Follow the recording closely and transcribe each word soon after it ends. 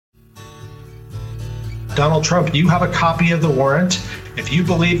Donald Trump, you have a copy of the warrant. If you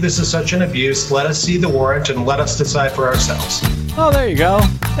believe this is such an abuse, let us see the warrant and let us decide for ourselves. Oh, there you go.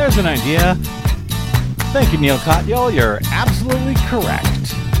 There's an idea. Thank you, Neil Cottiel. You're absolutely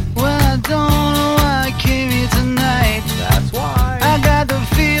correct. Well, I don't know why I came here tonight. That's why. I got the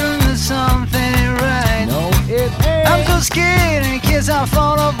feeling that something ain't right. No, it ain't. I'm so scared in case I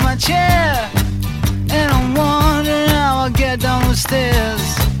fall off my chair. And I'm wondering how I'll get down the stairs.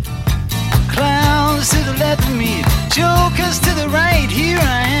 Clowns to the left of me, jokers to the right. Here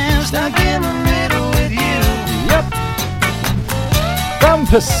I am, stuck in the middle with you. Yep. From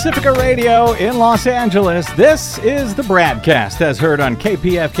Pacifica Radio in Los Angeles, this is the BradCast, as heard on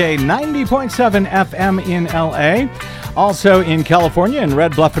KPFK 90.7 FM in LA. Also in California, in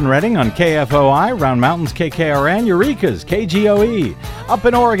Red Bluff and Redding on KFOI, Round Mountains KKRN, Eureka's KGOE. Up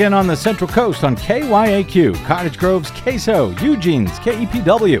in Oregon on the Central Coast on KYAQ, Cottage Grove's KSO, Eugene's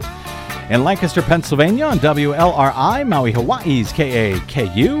KEPW. In Lancaster, Pennsylvania on WLRI, Maui, Hawaii's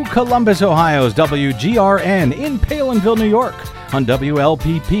KAKU, Columbus, Ohio's WGRN, in Palinville, New York on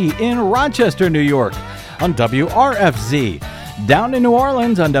WLPP, in Rochester, New York on WRFZ, down in New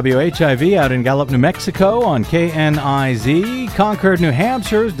Orleans on WHIV, out in Gallup, New Mexico on KNIZ, Concord, New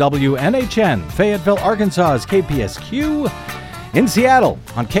Hampshire's WNHN, Fayetteville, Arkansas's KPSQ, in Seattle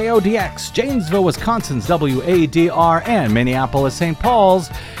on KODX, Janesville, Wisconsin's WADR, and Minneapolis, St. Paul's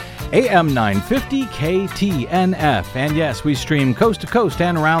AM 950 KTNF. And yes, we stream coast to coast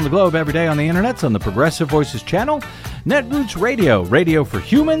and around the globe every day on the internets on the Progressive Voices channel, Netroots Radio, Radio for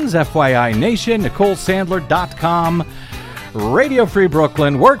Humans, FYI Nation, NicoleSandler.com, Radio Free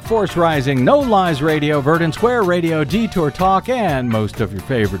Brooklyn, Workforce Rising, No Lies Radio, Verdant Square Radio, Detour Talk, and most of your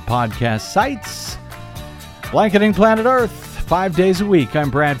favorite podcast sites. Blanketing Planet Earth 5 days a week. I'm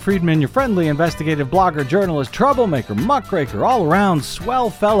Brad Friedman, your friendly investigative blogger, journalist, troublemaker, muckraker, all-around swell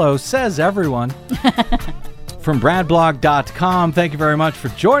fellow, says everyone. From bradblog.com, thank you very much for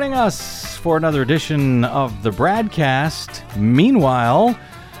joining us for another edition of the BradCast. Meanwhile,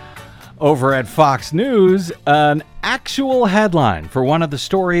 over at Fox News, an actual headline for one of the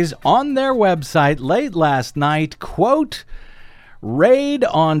stories on their website late last night, quote, "Raid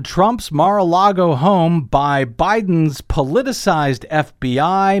on Trump's Mar-a-Lago home by Biden's politicized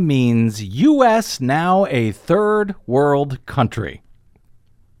FBI means U.S. now a third world country."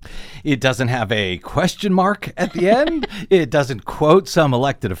 It doesn't have a question mark at the end. It doesn't quote some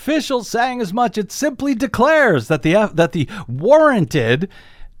elected official saying as much. It simply declares that the warranted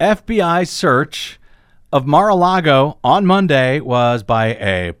FBI search of Mar-a-Lago on Monday was by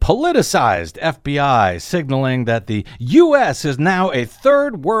a politicized FBI, signaling that the U.S. is now a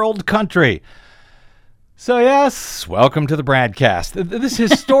third world country. So yes, welcome to the BradCast. This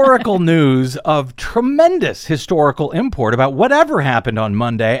historical news of tremendous historical import about whatever happened on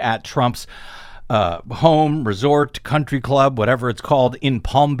Monday at Trump's home, resort, country club, whatever it's called, in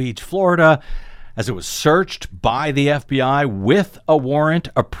Palm Beach, Florida, as it was searched by the FBI with a warrant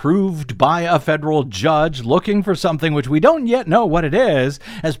approved by a federal judge looking for something which we don't yet know what it is,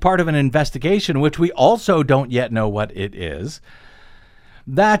 as part of an investigation which we also don't yet know what it is.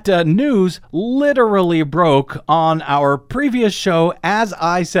 That news literally broke on our previous show as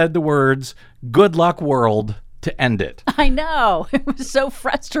I said the words, "Good luck, world," to end it. I know. It was so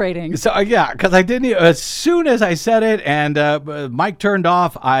frustrating. So, yeah, because I didn't, as soon as I said it and Mike turned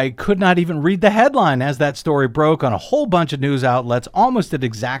off, I could not even read the headline as that story broke on a whole bunch of news outlets almost at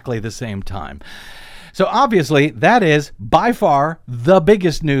exactly the same time. So obviously, that is by far the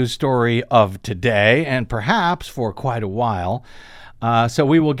biggest news story of today and perhaps for quite a while. So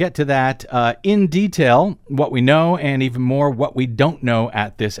we will get to that in detail, what we know and even more what we don't know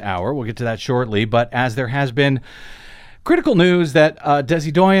at this hour. We'll get to that shortly. But as there has been critical news that,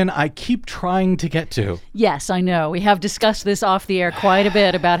 Desi Doyen, I keep trying to get to. Yes, I know. We have discussed this off the air quite a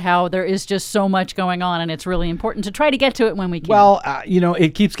bit about how there is just so much going on, and it's really important to try to get to it when we can. Well,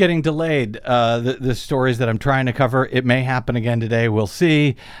 it keeps getting delayed. The stories that I'm trying to cover, it may happen again today. We'll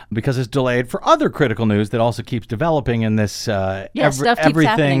see, because it's delayed for other critical news that also keeps developing in this everything,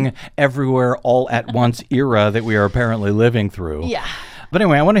 happening. everywhere, all at once era that we are apparently living through. Yeah. But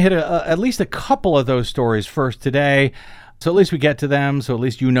anyway, I want to hit at least a couple of those stories first today. So at least we get to them, so at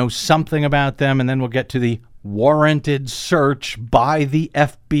least you know something about them, and then we'll get to the warranted search by the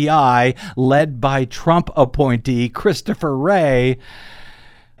FBI, led by Trump appointee Christopher Wray,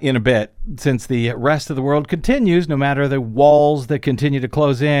 in a bit, since the rest of the world continues, no matter the walls that continue to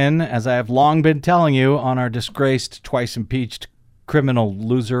close in, as I have long been telling you, on our disgraced, twice impeached criminal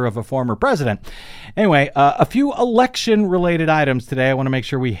loser of a former president. Anyway, a few election-related items today I want to make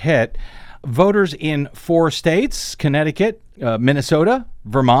sure we hit. Voters in 4 states, Connecticut, Minnesota,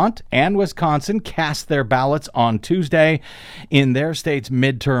 Vermont, and Wisconsin cast their ballots on Tuesday in their state's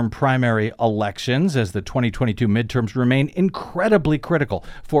midterm primary elections, as the 2022 midterms remain incredibly critical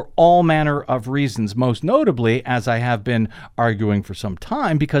for all manner of reasons, most notably, as I have been arguing for some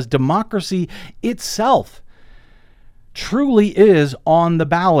time, because democracy itself truly is on the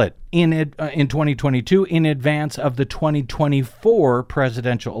ballot in 2022 in advance of the 2024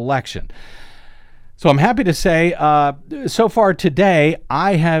 presidential election. So I'm happy to say, so far today,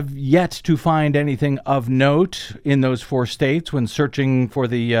 I have yet to find anything of note in those 4 states when searching for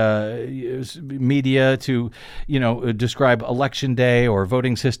the media to, describe election day or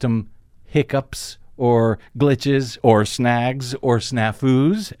voting system hiccups or glitches or snags or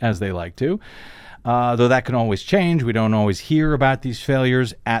snafus, as they like to. Though that can always change. We don't always hear about these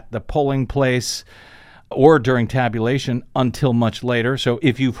failures at the polling place or during tabulation until much later. So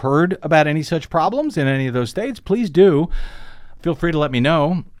if you've heard about any such problems in any of those states, please do. Feel free to let me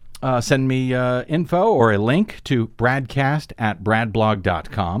know. Send me info or a link to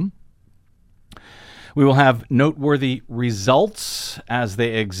BradCast@bradblog.com. We will have noteworthy results as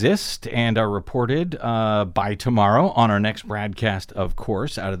they exist and are reported by tomorrow on our next BradCast, of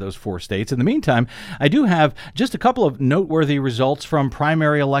course, out of those 4 states. In the meantime, I do have just a couple of noteworthy results from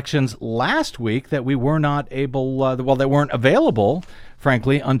primary elections last week that we were not able, that weren't available,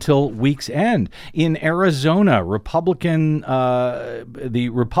 frankly, until week's end. In Arizona, the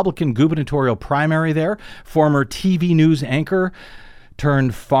Republican gubernatorial primary there, former TV news anchor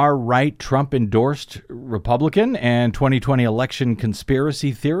turned far-right Trump-endorsed Republican and 2020 election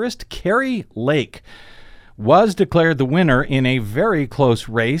conspiracy theorist Kari Lake was declared the winner in a very close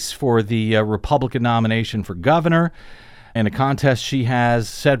race for the Republican nomination for governor, in a contest she has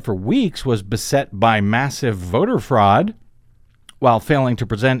said for weeks was beset by massive voter fraud, while failing to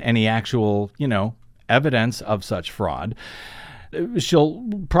present any actual, evidence of such fraud. She'll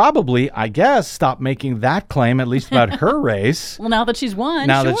probably, I guess, stop making that claim, at least about her race. Well, now that she's won,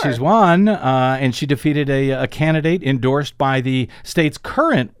 that she's won, and she defeated a candidate endorsed by the state's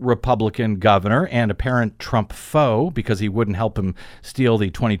current Republican governor and apparent Trump foe, because he wouldn't help him steal the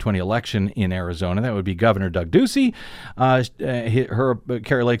 2020 election in Arizona. That would be Governor Doug Ducey.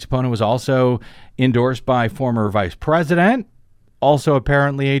 Kari Lake's opponent was also endorsed by former vice president, also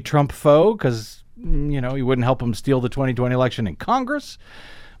apparently a Trump foe, because he wouldn't help him steal the 2020 election in Congress,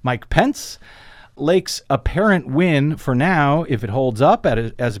 Mike Pence. Lake's apparent win for now, if it holds up,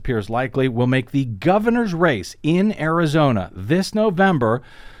 as appears likely, will make the governor's race in Arizona this November,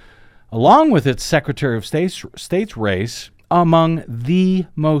 along with its Secretary of State's race, among the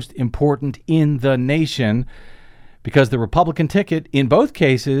most important in the nation, because the Republican ticket in both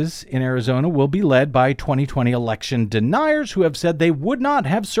cases in Arizona will be led by 2020 election deniers who have said they would not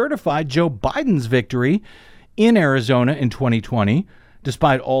have certified Joe Biden's victory in Arizona in 2020,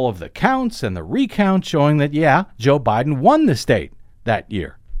 despite all of the counts and the recounts showing that, Joe Biden won the state that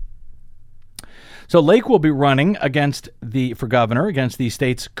year. So Lake will be running for governor against the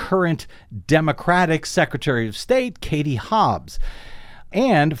state's current Democratic Secretary of State, Katie Hobbs.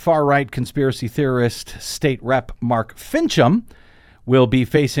 And far-right conspiracy theorist State Rep Mark Fincham will be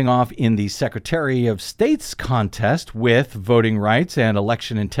facing off in the Secretary of State's contest with voting rights and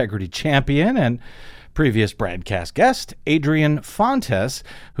election integrity champion and previous BradCast guest Adrian Fontes,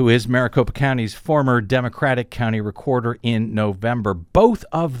 who is Maricopa County's former Democratic county recorder in November. Both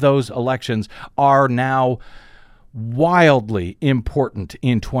of those elections are now wildly important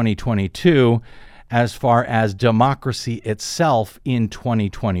in 2022 as far as democracy itself in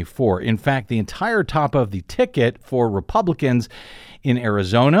 2024. In fact, the entire top of the ticket for Republicans in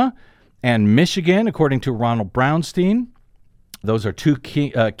Arizona and Michigan, according to Ronald Brownstein, those are 2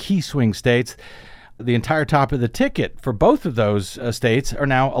 key swing states. The entire top of the ticket for both of those states are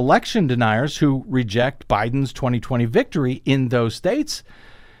now election deniers who reject Biden's 2020 victory in those states.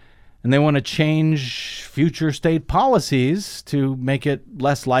 And they want to change future state policies to make it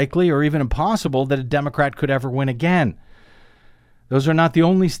less likely or even impossible that a Democrat could ever win again. Those are not the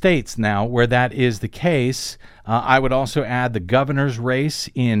only states now where that is the case. I would also add the governor's race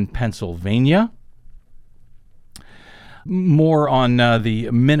in Pennsylvania. More on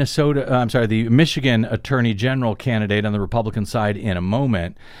the Michigan Attorney General candidate on the Republican side in a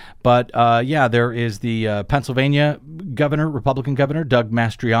moment. But there is the Pennsylvania Republican governor, Doug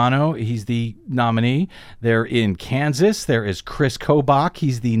Mastriano. He's the nominee. There in Kansas, there is Chris Kobach.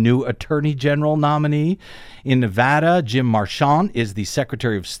 He's the new Attorney General nominee. In Nevada, Jim Marchant is the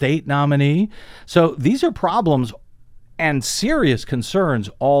Secretary of State nominee. So these are problems and serious concerns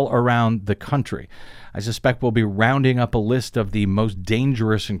all around the country. I suspect we'll be rounding up a list of the most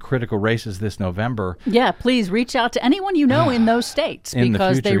dangerous and critical races this November. Yeah, please reach out to anyone you know in those states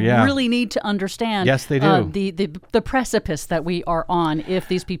because they really need to understand yes, they do. The precipice that we are on if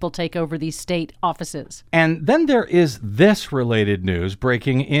these people take over these state offices. And then there is this related news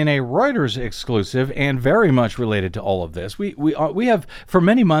breaking in a Reuters exclusive and very much related to all of this. We have, for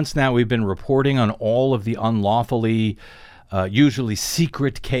many months now, we've been reporting on all of the unlawfully, usually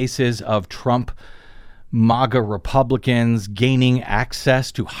secret cases of Trump MAGA Republicans gaining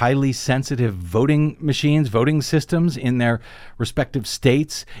access to highly sensitive voting machines, voting systems in their respective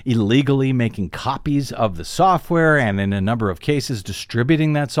states, illegally making copies of the software and in a number of cases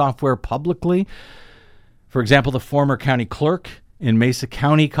distributing that software publicly. For example, the former county clerk in Mesa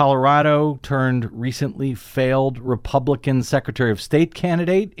County, Colorado, turned recently failed Republican Secretary of State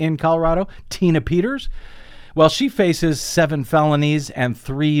candidate in Colorado, Tina Peters. Well, she faces 7 felonies and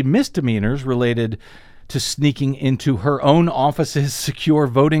 3 misdemeanors related to sneaking into her own office's secure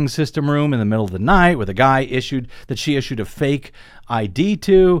voting system room in the middle of the night with a guy she issued a fake ID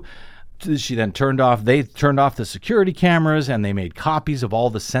to. She then turned off the security cameras and they made copies of all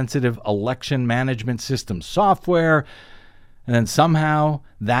the sensitive election management system software. And then somehow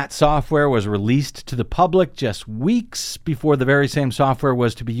that software was released to the public just weeks before the very same software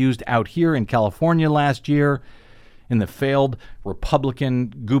was to be used out here in California last year in the failed Republican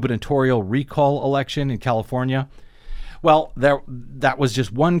gubernatorial recall election in California. Well, that was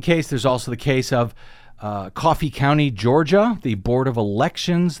just one case. There's also the case of Coffee County, Georgia. The Board of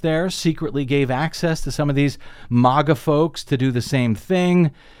Elections there secretly gave access to some of these MAGA folks to do the same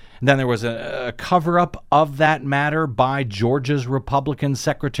thing. And then there was a cover-up of that matter by Georgia's Republican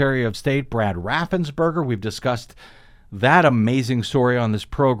Secretary of State, Brad Raffensperger. We've discussed that amazing story on this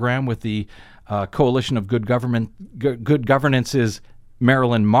program with the Coalition of Good Governance's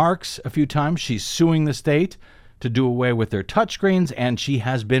Marilyn Marks a few times. She's suing the state to do away with their touchscreens, and she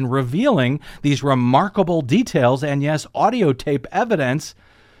has been revealing these remarkable details and, yes, audio tape evidence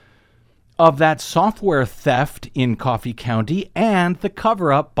of that software theft in Coffee County and the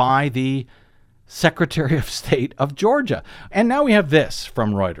cover-up by the Secretary of State of Georgia. And now we have this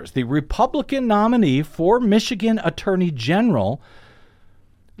from Reuters. The Republican nominee for Michigan Attorney General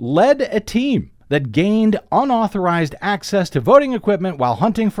led a team that gained unauthorized access to voting equipment while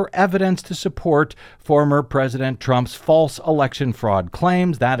hunting for evidence to support former President Trump's false election fraud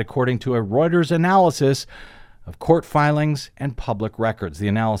claims. That, according to a Reuters analysis of court filings and public records. The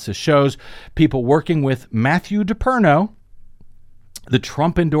analysis shows people working with Matthew DePerno, the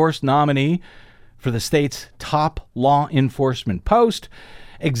Trump-endorsed nominee for the state's top law enforcement post,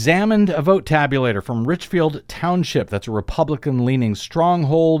 examined a vote tabulator from Richfield Township. That's a Republican-leaning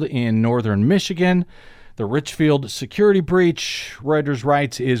stronghold in northern Michigan. The Richfield security breach, Reuters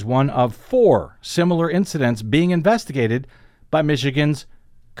writes, is one of 4 similar incidents being investigated by Michigan's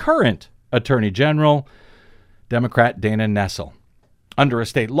current Attorney General, Democrat Dana Nessel. Under a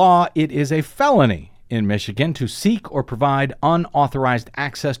state law, it is a felony in Michigan to seek or provide unauthorized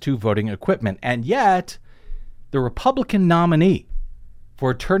access to voting equipment. And yet, the Republican nominee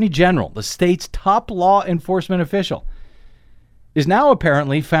for Attorney General, the state's top law enforcement official, is now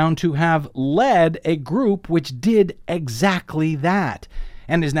apparently found to have led a group which did exactly that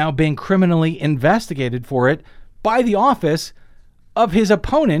and is now being criminally investigated for it by the office of his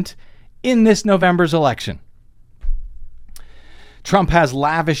opponent in this November's election. Trump has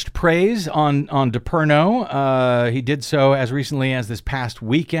lavished praise on DePerno. He did so as recently as this past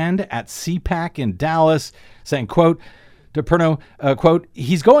weekend at CPAC in Dallas, saying, quote, DePerno, quote,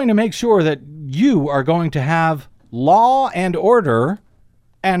 he's going to make sure that you are going to have law and order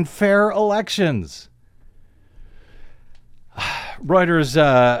and fair elections. Reuters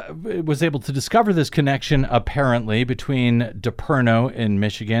was able to discover this connection, apparently, between DePerno in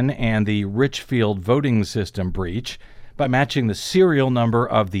Michigan and the Richfield voting system breach by matching the serial number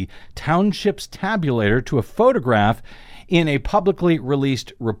of the township's tabulator to a photograph in a publicly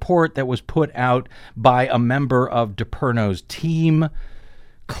released report that was put out by a member of DePerno's team,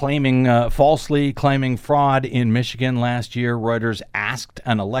 falsely claiming fraud in Michigan last year. Reuters asked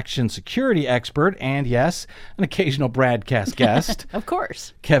an election security expert and, yes, an occasional BradCast guest, of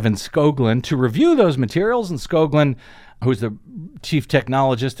course, Kevin Skoglund, to review those materials. And Skoglund, who's the chief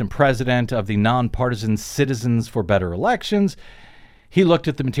technologist and president of the nonpartisan Citizens for Better Elections, he looked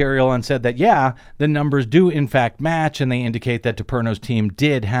at the material and said that, yeah, the numbers do in fact match, and they indicate that DePerno's team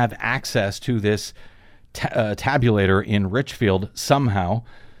did have access to this tabulator in Richfield somehow.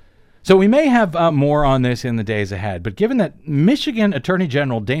 So we may have more on this in the days ahead. But given that Michigan Attorney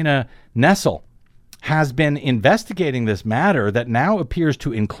General Dana Nessel has been investigating this matter that now appears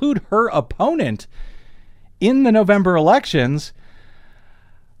to include her opponent in the November elections,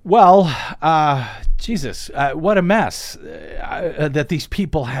 well, Jesus, what a mess that these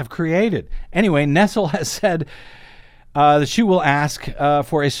people have created. Anyway, Nessel has said that she will ask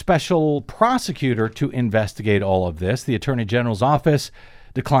for a special prosecutor to investigate all of this. The Attorney General's office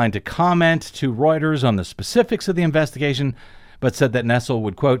declined to comment to Reuters on the specifics of the investigation, but said that Nessel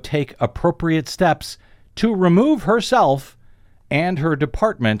would, quote, take appropriate steps to remove herself and her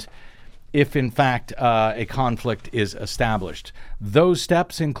department if, in fact, a conflict is established. Those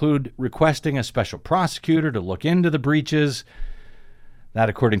steps include requesting a special prosecutor to look into the breaches. That,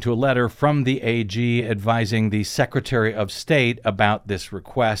 according to a letter from the AG advising the Secretary of State about this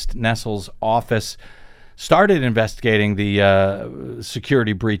request. Nessel's office started investigating the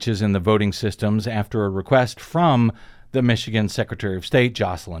security breaches in the voting systems after a request from the Michigan Secretary of State,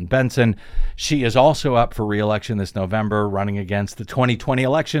 Jocelyn Benson. She is also up for re-election this November, running against the 2020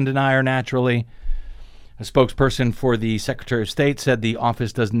 election denier, naturally. A spokesperson for the Secretary of State said the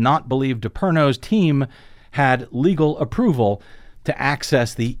office does not believe DePerno's team had legal approval to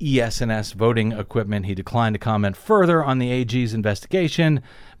access the ES&S voting equipment. He declined to comment further on the AG's investigation,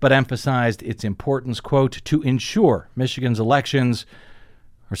 but emphasized its importance, quote, to ensure Michigan's elections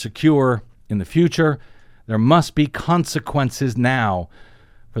are secure in the future. There must be consequences now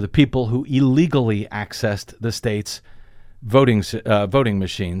for the people who illegally accessed the state's voting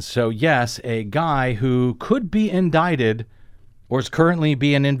machines. So, yes, a guy who could be indicted or is currently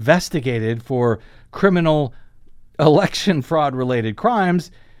being investigated for criminal election fraud-related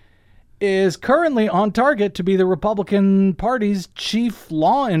crimes is currently on target to be the Republican Party's chief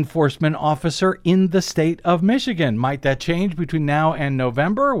law enforcement officer in the state of Michigan. Might that change between now and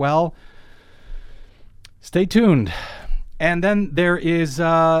November? Well, stay tuned. And then there is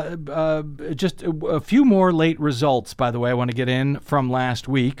just a few more late results, by the way, I want to get in from last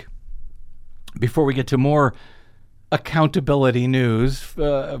week before we get to more accountability news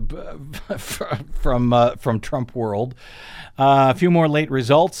from Trump world. A few more late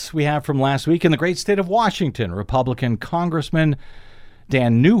results we have from last week. In the great state of Washington, Republican Congressman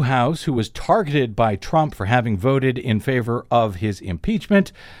Dan Newhouse, who was targeted by Trump for having voted in favor of his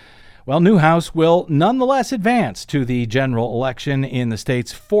impeachment, well, Newhouse will nonetheless advance to the general election in the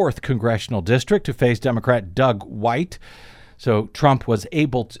state's 4th congressional district to face Democrat Doug White. So Trump was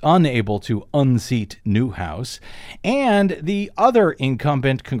unable to unseat Newhouse. And the other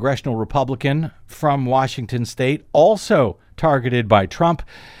incumbent congressional Republican from Washington state, also targeted by Trump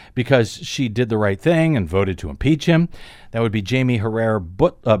because she did the right thing and voted to impeach him. That would be Jamie Herrera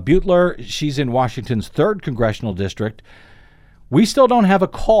Butler. She's in Washington's 3rd congressional district. We still don't have a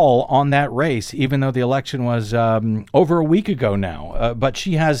call on that race, even though the election was over a week ago now. But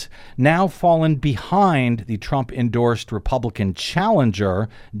she has now fallen behind the Trump-endorsed Republican challenger,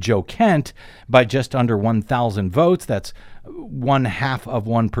 Joe Kent, by just under 1,000 votes. That's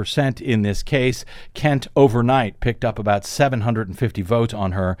 0.5% in this case. Kent overnight picked up about 750 votes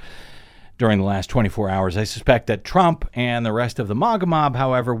on her during the last 24 hours. I suspect that Trump and the rest of the MAGA mob,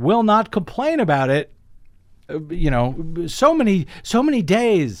 however, will not complain about it. You know, so many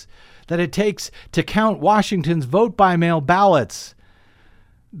days that it takes to count Washington's vote-by-mail ballots.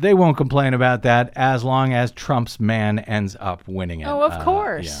 They won't complain about that as long as Trump's man ends up winning it. Oh, of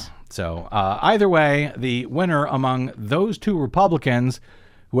course. Yeah. So either way, the winner among those two Republicans,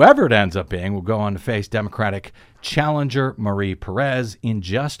 whoever it ends up being, will go on to face Democratic challenger Marie Perez in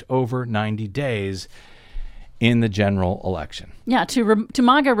just over 90 days in the general election. Yeah, to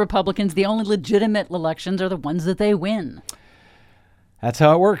MAGA Republicans, the only legitimate elections are the ones that they win. That's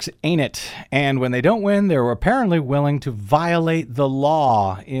how it works, ain't it? And when they don't win, they're apparently willing to violate the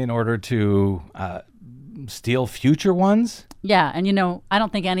law in order to steal future ones. Yeah, and I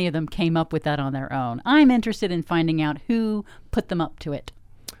don't think any of them came up with that on their own. I'm interested in finding out who put them up to it.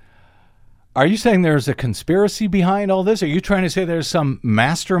 Are you saying there's a conspiracy behind all this? Are you trying to say there's some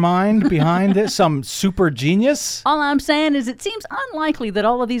mastermind behind this, some super genius? All I'm saying is it seems unlikely that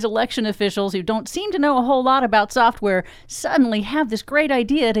all of these election officials who don't seem to know a whole lot about software suddenly have this great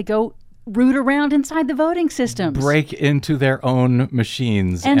idea to go root around inside the voting systems. Break into their own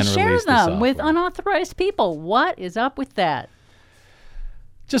machines and share release them with unauthorized people. What is up with that?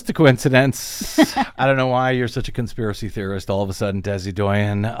 Just a coincidence. I don't know why you're such a conspiracy theorist all of a sudden, Desi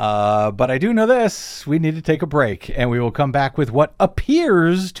Doyen. But I do know this. We need to take a break, and we will come back with what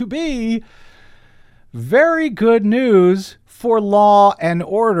appears to be very good news for law and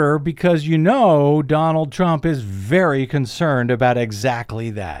order, because Donald Trump is very concerned about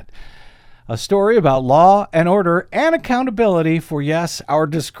exactly that. A story about law and order and accountability for, yes, our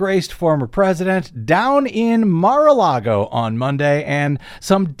disgraced former president down in Mar-a-Lago on Monday, and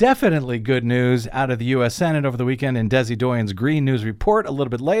some definitely good news out of the U.S. Senate over the weekend in Desi Doyen's Green News Report a little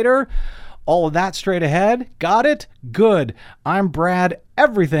bit later. All of that straight ahead. Got it? Good. I'm Brad,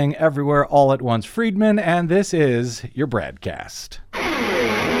 everything, everywhere, all at once Friedman, and this is your BradCast.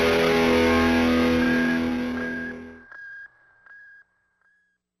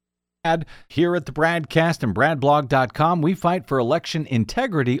 Here at the BradCast and BradBlog.com, we fight for election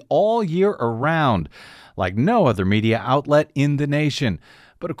integrity all year around, like no other media outlet in the nation.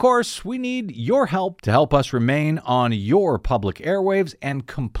 But of course, we need your help to help us remain on your public airwaves and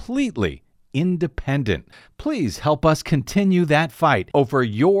completely independent. Please help us continue that fight over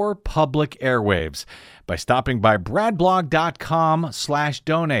your public airwaves by stopping by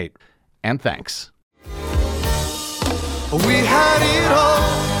BradBlog.com/donate. And thanks. We had it all.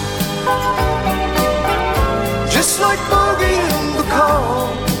 Just like Bogey and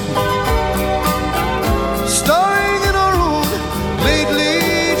Bacall, starring in our own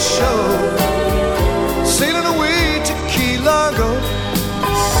late show, sailing away to Key Largo.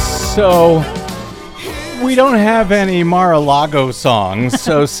 So, we don't have any Mar-a-Lago songs,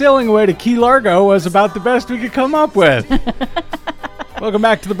 so sailing away to Key Largo was about the best we could come up with. Welcome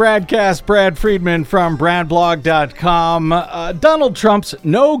back to the BradCast. Brad Friedman from BradBlog.com. Donald Trump's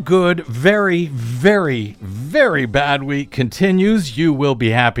no good, very, very, very bad week continues. You will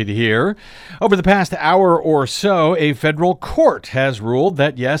be happy to hear. Over the past hour or so, a federal court has ruled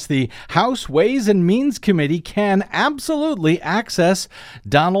that, yes, the House Ways and Means Committee can absolutely access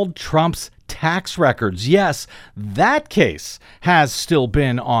Donald Trump's tax records. Yes, that case has still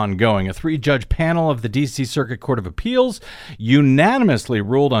been ongoing. A 3-judge panel of the D.C. Circuit Court of Appeals unanimously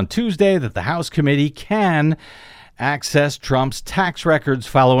ruled on Tuesday that the House committee can access Trump's tax records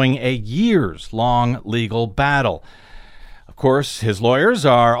following a years-long legal battle. Of course, his lawyers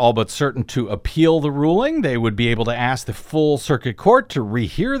are all but certain to appeal the ruling. They would be able to ask the full circuit court to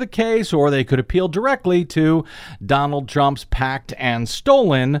rehear the case, or they could appeal directly to Donald Trump's packed and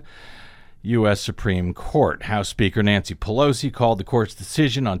stolen U.S. Supreme Court. House Speaker Nancy Pelosi called the court's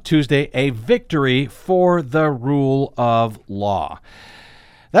decision on Tuesday a victory for the rule of law.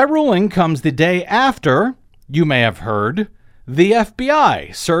 That ruling comes the day after, you may have heard, the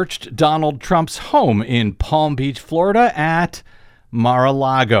FBI searched Donald Trump's home in Palm Beach, Florida at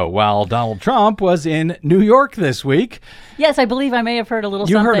Mar-a-Lago, while Donald Trump was in New York this week. Yes, I believe I may have heard a little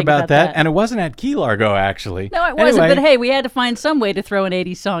you something heard about that, that. And it wasn't at Key Largo, actually. No, it wasn't, but hey, we had to find some way to throw an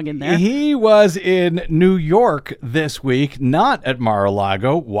 80s song in there. He was in New York this week, not at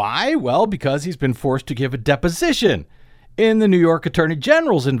Mar-a-Lago. Why? Well, because he's been forced to give a deposition in the New York Attorney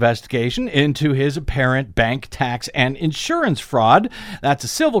General's investigation into his apparent bank, tax, and insurance fraud. That's a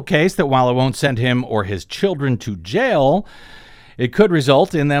civil case that, while it won't send him or his children to jail, it could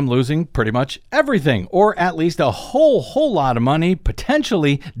result in them losing pretty much everything, or at least a whole lot of money,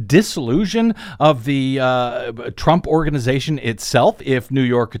 potentially dissolution of the Trump organization itself if New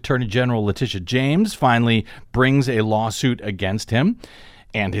York Attorney General Letitia James finally brings a lawsuit against him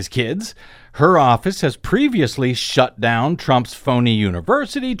and his kids. Her office has previously shut down Trump's phony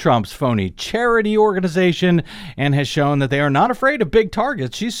university, Trump's phony charity organization, and has shown that they are not afraid of big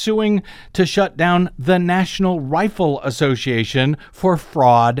targets. She's suing to shut down the National Rifle Association for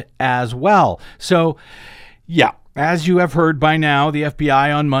fraud as well. So, yeah, as you have heard by now, the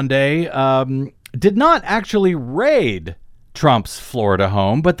FBI on Monday did not actually raid Trump's Florida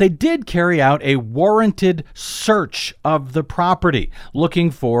home, but they did carry out a warranted search of the property,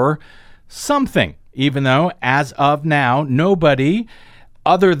 looking for something, even though, as of now, nobody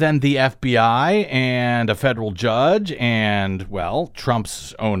other than the FBI and a federal judge and, well,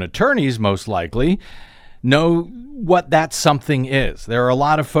 Trump's own attorneys, most likely, know what that something is. There are a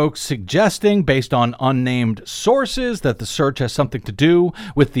lot of folks suggesting, based on unnamed sources, that the search has something to do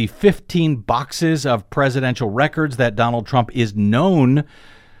with the 15 boxes of presidential records that Donald Trump is known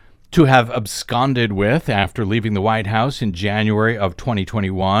to have absconded with after leaving the White House in January of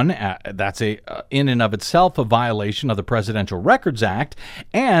 2021. That's in and of itself a violation of the Presidential Records Act,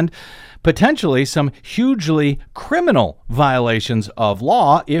 and potentially some hugely criminal violations of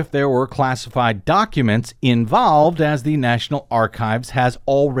law if there were classified documents involved, as the National Archives has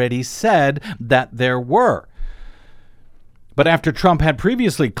already said that there were. But after Trump had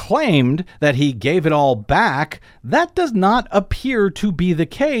previously claimed that he gave it all back, that does not appear to be the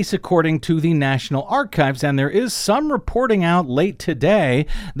case, according to the National Archives. And there is some reporting out late today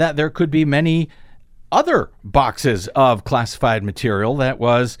that there could be many other boxes of classified material that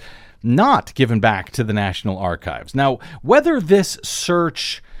was not given back to the National Archives. Now, whether this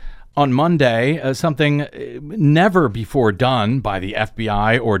search on Monday, something never before done by the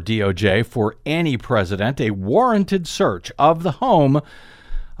FBI or DOJ for any president, a warranted search of the home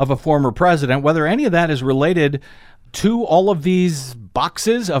of a former president. Whether any of that is related to all of these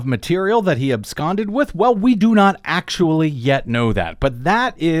boxes of material that he absconded with, well, we do not actually yet know that. But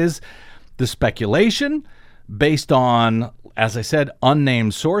that is the speculation based on, as I said,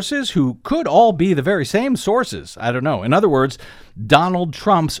 unnamed sources who could all be the very same sources. I don't know. In other words, Donald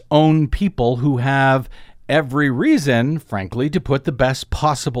Trump's own people who have every reason, frankly, to put the best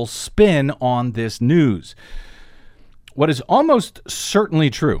possible spin on this news. What is almost certainly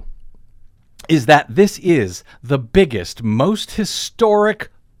true is that this is the biggest, most historic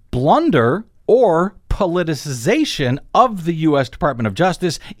blunder or politicization of the U.S. Department of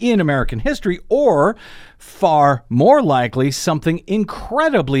Justice in American history, or far more likely, something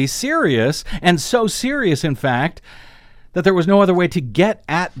incredibly serious, and so serious, in fact, that there was no other way to get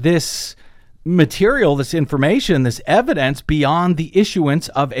at this material, this information, this evidence beyond the issuance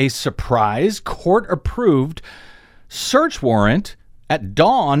of a surprise court-approved search warrant at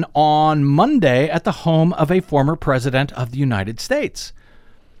dawn on Monday at the home of a former president of the United States.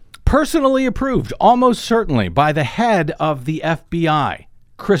 Personally approved, almost certainly, by the head of the FBI,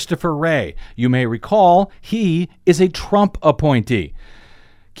 Christopher Wray. You may recall he is a Trump appointee.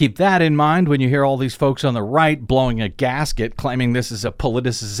 Keep that in mind when you hear all these folks on the right blowing a gasket, claiming this is a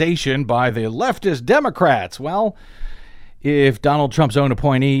politicization by the leftist Democrats. Well, if Donald Trump's own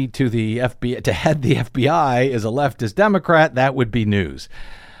appointee to the FBI, to head the FBI, is a leftist Democrat, that would be news.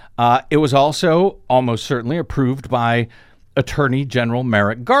 It was also almost certainly approved by Attorney General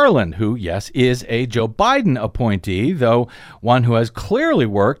Merrick Garland, who, yes, is a Joe Biden appointee, though one who has clearly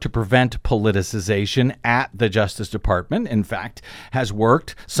worked to prevent politicization at the Justice Department. In fact, has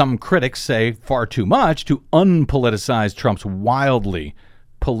worked, some critics say far too much, to unpoliticize Trump's wildly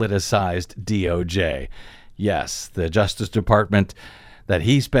politicized DOJ. Yes, the Justice Department that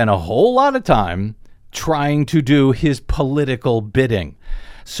he spent a whole lot of time trying to do his political bidding.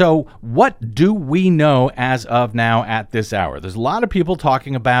 So what do we know as of now at this hour? There's a lot of people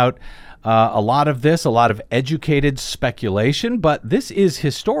talking about a lot of this, a lot of educated speculation, but this is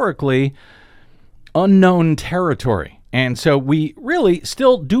historically unknown territory. And so we really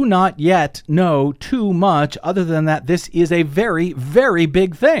still do not yet know too much other than that this is a very, very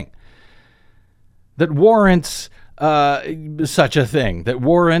big thing that warrants such a thing, that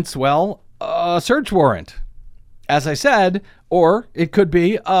warrants, well, a search warrant. As I said, or it could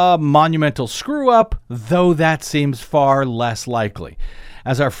be a monumental screw-up, though that seems far less likely.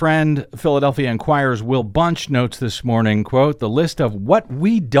 As our friend Philadelphia Inquirer's Will Bunch notes this morning, quote, the list of what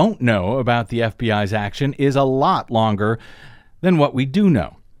we don't know about the FBI's action is a lot longer than what we do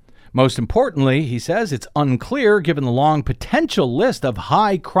know. Most importantly, he says, it's unclear, given the long potential list of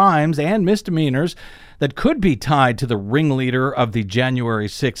high crimes and misdemeanors that could be tied to the ringleader of the January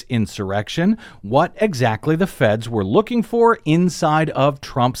 6th insurrection, what exactly the feds were looking for inside of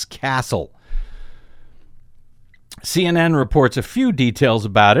Trump's castle. CNN reports a few details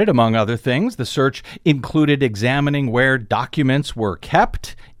about it. Among other things, the search included examining where documents were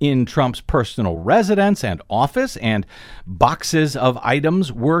kept in Trump's personal residence and office, and boxes of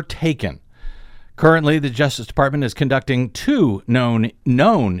items were taken. Currently, the Justice Department is conducting two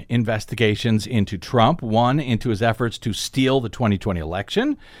known investigations into Trump, one into his efforts to steal the 2020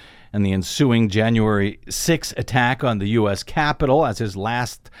 election and the ensuing January 6th attack on the U.S. Capitol as his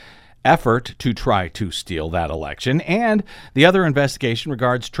last effort to try to steal that election, and the other investigation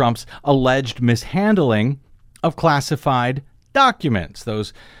regards Trump's alleged mishandling of classified documents,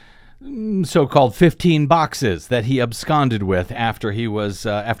 those so-called 15 boxes that he absconded with after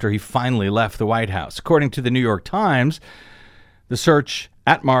he finally left the White House. According to the New York Times, the search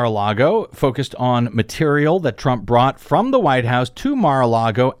at Mar-a-Lago focused on material that Trump brought from the White House to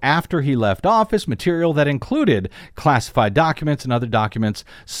Mar-a-Lago after he left office, material that included classified documents and other documents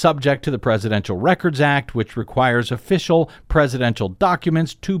subject to the Presidential Records Act, which requires official presidential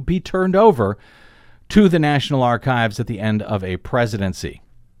documents to be turned over to the National Archives at the end of a presidency.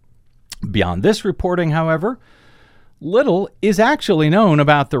 Beyond this reporting, however, little is actually known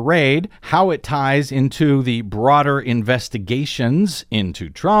about the raid, how it ties into the broader investigations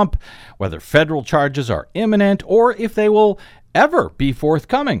into Trump, whether federal charges are imminent, or if they will ever be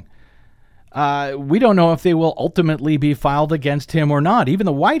forthcoming. We don't know if they will ultimately be filed against him or not. Even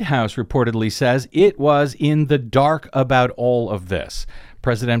the White House reportedly says it was in the dark about all of this.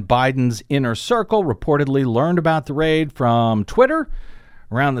 President Biden's inner circle reportedly learned about the raid from Twitter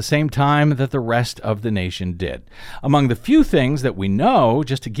around the same time that the rest of the nation did. Among the few things that we know,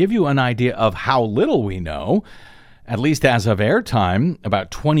 just to give you an idea of how little we know, At least as of airtime, about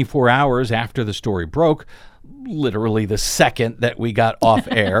 24 hours after the story broke, literally the second that we got off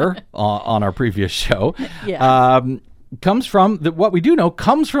air on our previous show, comes from, what we do know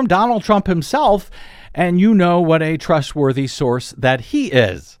comes from Donald Trump himself, and you know what a trustworthy source that he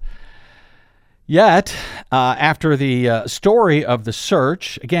is. Yet, after the story of the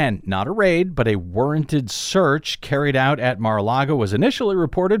search, again, not a raid, but a warranted search carried out at Mar-a-Lago was initially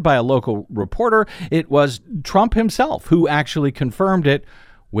reported by a local reporter, it was Trump himself who actually confirmed it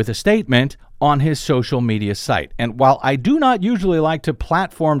with a statement on his social media site. And while I do not usually like to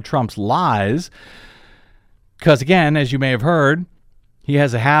platform Trump's lies, because again, as you may have heard, he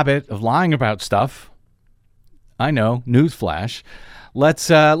has a habit of lying about stuff. I know, newsflash. Let's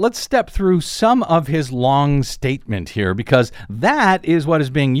step through some of his long statement here, because that is what is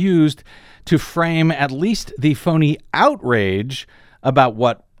being used to frame at least the phony outrage about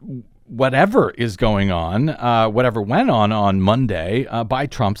whatever is going on, whatever went on Monday by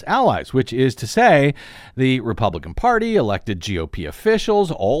Trump's allies, which is to say the Republican Party, elected GOP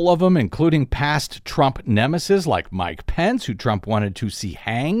officials, all of them, including past Trump nemesis like Mike Pence, who Trump wanted to see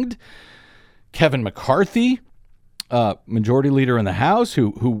hanged, Kevin McCarthy, majority leader in the House,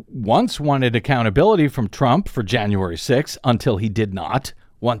 who once wanted accountability from Trump for January 6th until he did not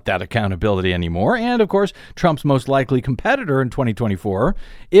want that accountability anymore. And, of course, Trump's most likely competitor in 2024,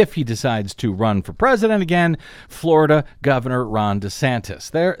 if he decides to run for president again, Florida Governor Ron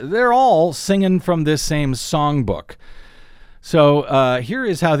DeSantis. They're all singing from this same songbook. So here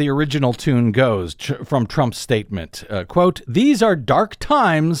is how the original tune goes from Trump's statement. Quote, "These are dark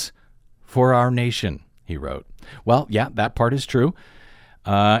times for our nation," he wrote. Well, yeah, that part is true.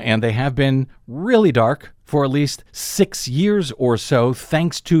 And they have been really dark for at least 6 years or so,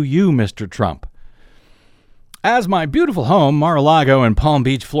 thanks to you, Mr. Trump. As my beautiful home, Mar-a-Lago in Palm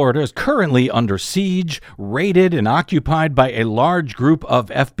Beach, Florida, is currently under siege, raided, and occupied by a large group of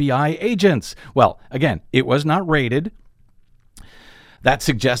FBI agents. Well, again, it was not raided. That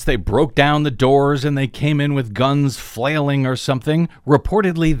suggests they broke down the doors and they came in with guns flailing or something.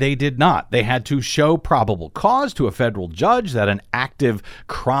 Reportedly, they did not. They had to show probable cause to a federal judge that an active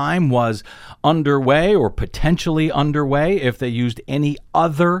crime was underway or potentially underway if they used any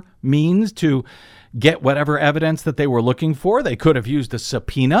other means to get whatever evidence that they were looking for. They could have used a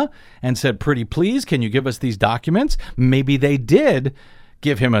subpoena and said, "Pretty please, can you give us these documents?" Maybe they did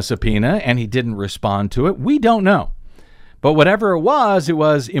give him a subpoena and he didn't respond to it. We don't know. But whatever it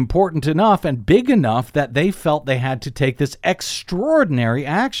was important enough and big enough that they felt they had to take this extraordinary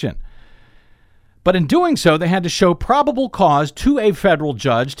action. But in doing so, they had to show probable cause to a federal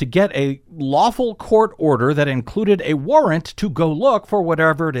judge to get a lawful court order that included a warrant to go look for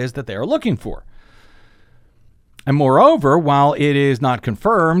whatever it is that they are looking for. And moreover, while it is not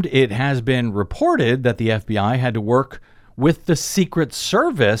confirmed, it has been reported that the FBI had to work with the Secret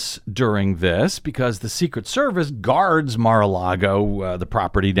Service during this, because the Secret Service guards Mar-a-Lago, the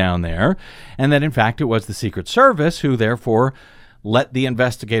property down there, and that in fact it was the Secret Service who therefore let the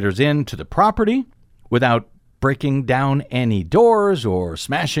investigators into the property without breaking down any doors or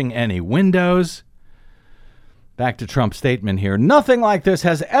smashing any windows. Back to Trump's statement here. Nothing like this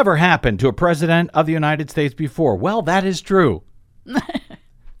has ever happened to a president of the United States before. Well, that is true.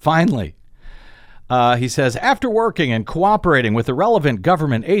 Finally. He says, after working and cooperating with the relevant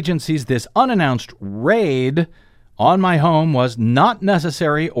government agencies, this unannounced raid on my home was not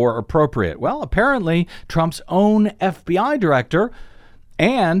necessary or appropriate. Well, apparently, Trump's own FBI director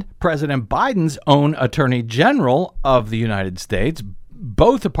and President Biden's own Attorney General of the United States,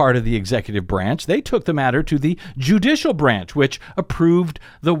 both a part of the executive branch, they took the matter to the judicial branch, which approved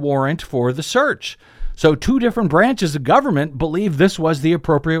the warrant for the search. So 2 different branches of government believed this was the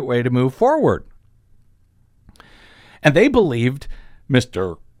appropriate way to move forward. And they believed,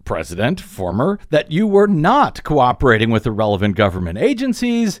 Mr. President, former, that you were not cooperating with the relevant government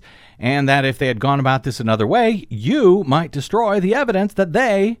agencies, and that if they had gone about this another way, you might destroy the evidence that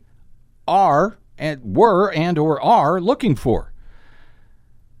they are and were and or are looking for.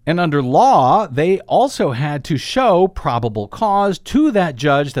 And under law, they also had to show probable cause to that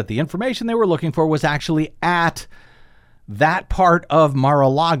judge that the information they were looking for was actually at that part of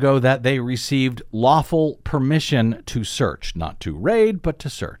Mar-a-Lago that they received lawful permission to search, not to raid, but to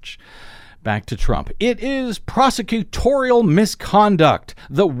search. Back to Trump. It is prosecutorial misconduct,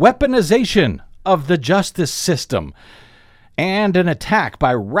 the weaponization of the justice system, and an attack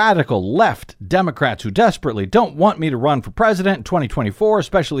by radical left Democrats who desperately don't want me to run for president in 2024,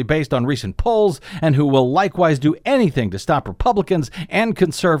 especially based on recent polls, and who will likewise do anything to stop Republicans and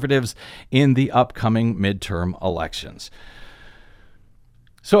conservatives in the upcoming midterm elections.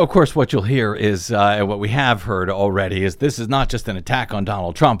 So, of course, what you'll hear is, what we have heard already, is this is not just an attack on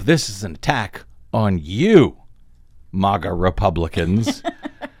Donald Trump. This is an attack on you, MAGA Republicans.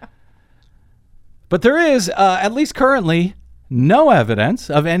 But there is, at least currently, no evidence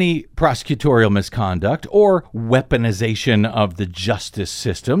of any prosecutorial misconduct or weaponization of the justice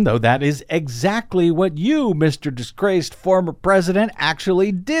system, though that is exactly what you, Mr. Disgraced former president,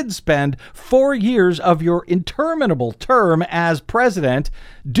 actually did spend 4 years of your interminable term as president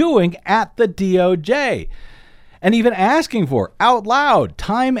doing at the DOJ. And even asking for out loud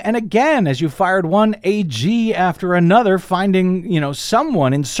time and again as you fired one AG after another, finding,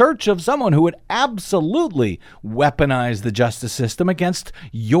 someone in search of someone who would absolutely weaponize the justice system against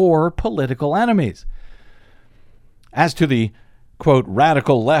your political enemies. As to the, quote,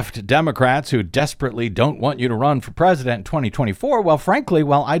 radical left Democrats who desperately don't want you to run for president in 2024, well, frankly,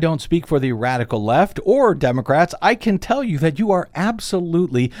 while I don't speak for the radical left or Democrats, I can tell you that you are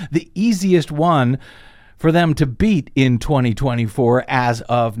absolutely the easiest one for them to beat in 2024 as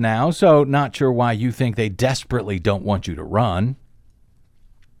of now. So not sure why you think they desperately don't want you to run.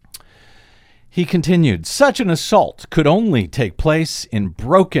 He continued, such an assault could only take place in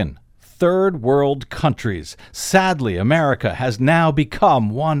broken third world countries. Sadly, America has now become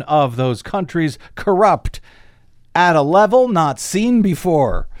one of those countries, corrupt at a level not seen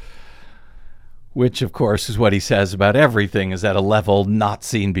before. Which, of course, is what he says about everything, is at a level not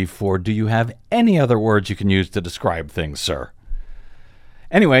seen before. Do you have any other words you can use to describe things, sir?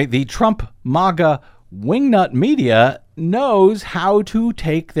 Anyway, the Trump MAGA wingnut media knows how to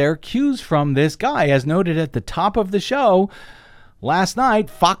take their cues from this guy. As noted at the top of the show, last night,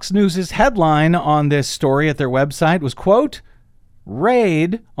 Fox News' headline on this story at their website was, quote,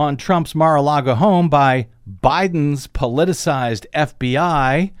 raid on Trump's Mar-a-Lago home by Biden's politicized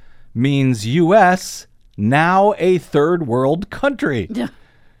FBI means U.S. now a third world country. Yeah.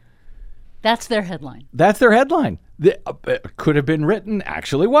 That's their headline. That's their headline. It could have been written,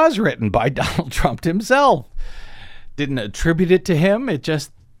 actually was written by Donald Trump himself. Didn't attribute it to him. It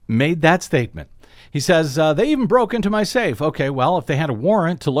just made that statement. He says, they even broke into my safe. Okay, well, if they had a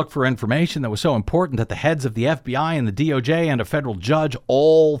warrant to look for information that was so important that the heads of the FBI and the DOJ and a federal judge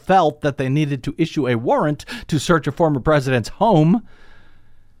all felt that they needed to issue a warrant to search a former president's home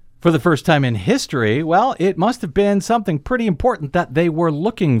for the first time in history, well, it must have been something pretty important that they were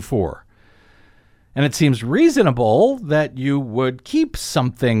looking for. And it seems reasonable that you would keep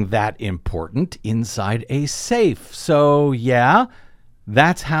something that important inside a safe. So, yeah,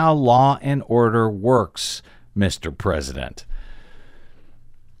 that's how law and order works, Mr. President.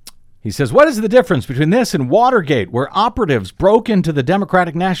 He says, what is the difference between this and Watergate, where operatives broke into the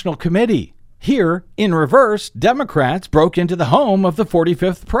Democratic National Committee? Here, in reverse, Democrats broke into the home of the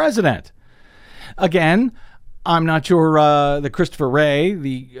 45th president. Again, I'm not sure that Christopher Wray,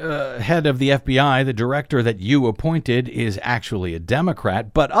 the head of the FBI, the director that you appointed, is actually a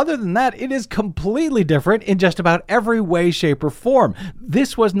Democrat. But other than that, it is completely different in just about every way, shape, or form.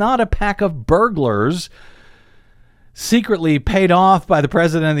 This was not a pack of burglars secretly paid off by the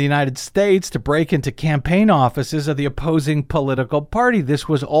president of the United States to break into campaign offices of the opposing political party. This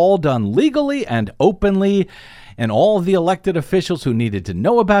was all done legally and openly, and all of the elected officials who needed to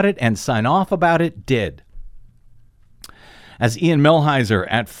know about it and sign off about it did. As Ian Millhiser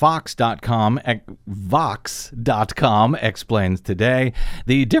at Vox.com explains today,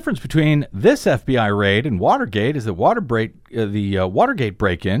 the difference between this FBI raid and Watergate is that the Watergate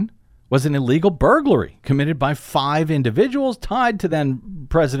break-in was an illegal burglary committed by 5 individuals tied to then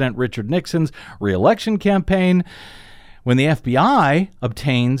President Richard Nixon's re-election campaign. When the FBI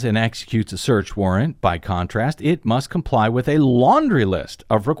obtains and executes a search warrant, by contrast, it must comply with a laundry list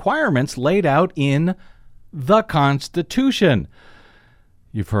of requirements laid out in the Constitution.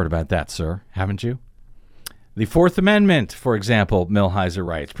 You've heard about that, sir, haven't you? The Fourth Amendment, for example, Millhiser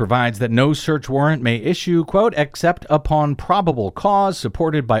writes, provides that no search warrant may issue, quote, except upon probable cause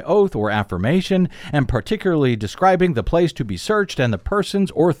supported by oath or affirmation, and particularly describing the place to be searched and the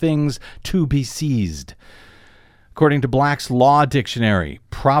persons or things to be seized. According to Black's Law Dictionary,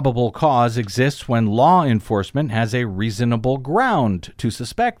 probable cause exists when law enforcement has a reasonable ground to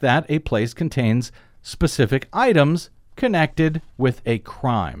suspect that a place contains specific items connected with a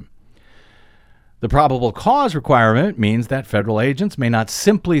crime. The probable cause requirement means that federal agents may not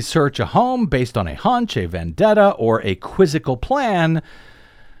simply search a home based on a hunch, a vendetta, or a quizzical plan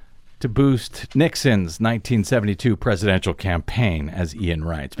to boost Nixon's 1972 presidential campaign, as Ian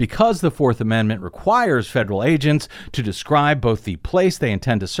writes. Because the Fourth Amendment requires federal agents to describe both the place they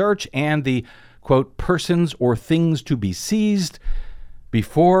intend to search and the, quote, persons or things to be seized,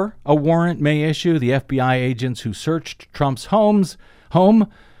 Before a warrant may issue, the FBI agents who searched Trump's home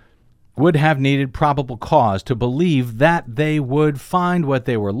would have needed probable cause to believe that they would find what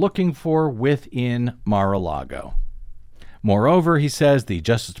they were looking for within Mar-a-Lago. Moreover, he says the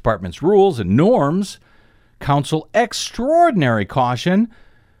Justice Department's rules and norms counsel extraordinary caution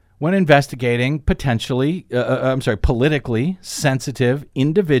when investigating politically sensitive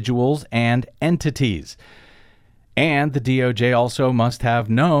individuals and entities. And the DOJ also must have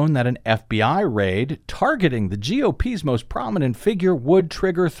known that an FBI raid targeting the GOP's most prominent figure would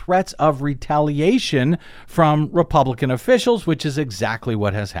trigger threats of retaliation from Republican officials, which is exactly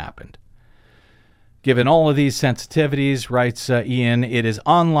what has happened. Given all of these sensitivities, writes Ian, it is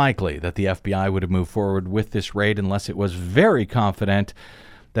unlikely that the FBI would have moved forward with this raid unless it was very confident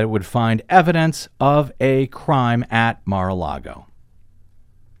that it would find evidence of a crime at Mar-a-Lago.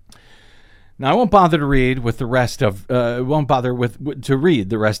 Now, I won't bother to read with the rest of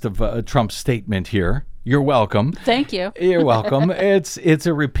Trump's statement here. You're welcome. Thank you. You're welcome. It's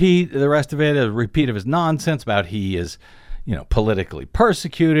a repeat. The rest of it, a repeat of his nonsense about he is, politically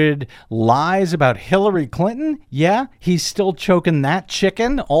persecuted, lies about Hillary Clinton. Yeah, he's still choking that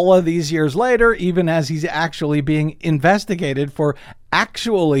chicken all of these years later, even as he's actually being investigated for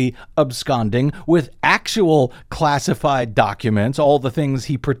actually absconding with actual classified documents, all the things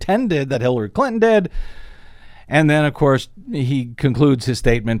he pretended that Hillary Clinton did. And then, of course, he concludes his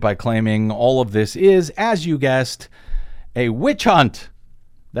statement by claiming all of this is, as you guessed, a witch hunt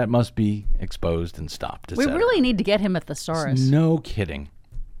that must be exposed and stopped. We really need to get him a thesaurus. No kidding.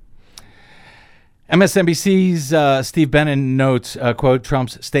 MSNBC's Steve Bannon notes, quote,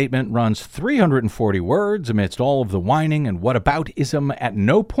 Trump's statement runs 340 words amidst all of the whining and whataboutism. At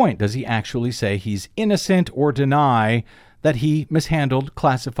no point does he actually say he's innocent or deny that he mishandled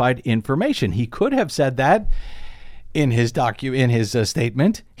classified information. He could have said that in his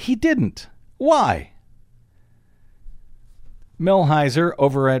statement. He didn't. Why? Millhiser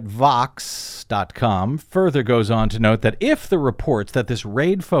over at Vox.com further goes on to note that if the reports that this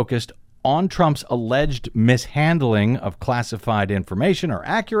raid focused on Trump's alleged mishandling of classified information are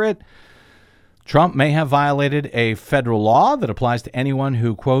accurate, Trump may have violated a federal law that applies to anyone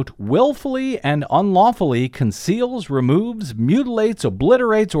who, quote, willfully and unlawfully conceals, removes, mutilates,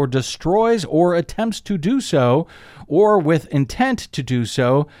 obliterates, or destroys or attempts to do so, or with intent to do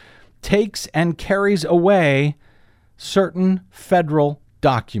so, takes and carries away certain federal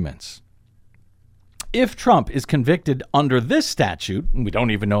documents. If Trump is convicted under this statute, we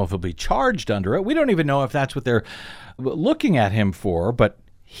don't even know if he'll be charged under it. We don't even know if that's what they're looking at him for, but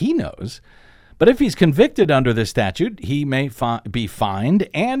he knows. But if he's convicted under this statute, he may be fined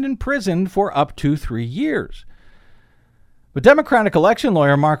and imprisoned for up to 3 years. But Democratic election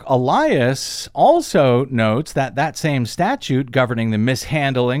lawyer Mark Elias also notes that that same statute governing the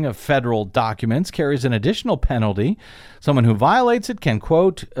mishandling of federal documents carries an additional penalty. Someone who violates it can,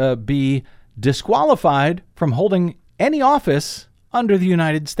 quote, be disqualified from holding any office under the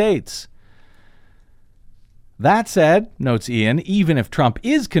United States. That said, notes Ian, even if Trump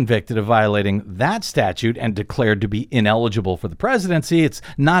is convicted of violating that statute and declared to be ineligible for the presidency, it's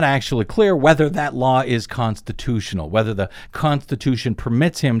not actually clear whether that law is constitutional, whether the Constitution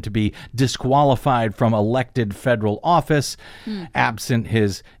permits him to be disqualified from elected federal office, absent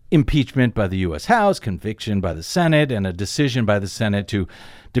his impeachment by the U.S. House, conviction by the Senate, and a decision by the Senate to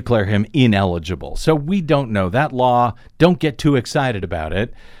declare him ineligible. So we don't know that law. Don't get too excited about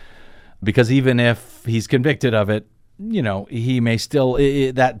it. Because even if he's convicted of it, he may still,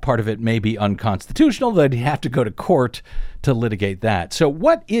 that part of it may be unconstitutional, that he'd have to go to court to litigate that. So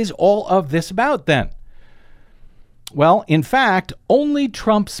what is all of this about then? Well, in fact, only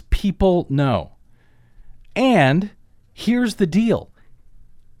Trump's people know. And here's the deal.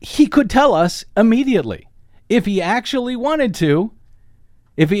 He could tell us immediately if he actually wanted to.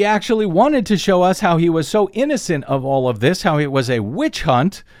 If he actually wanted to show us how he was so innocent of all of this, how it was a witch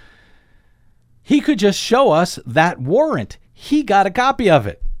hunt, he could just show us that warrant. He got a copy of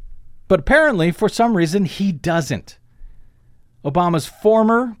it. But apparently, for some reason, he doesn't.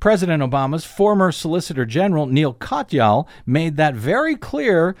 President Obama's former Solicitor General, Neil Katyal, made that very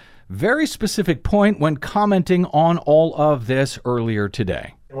clear, very specific point when commenting on all of this earlier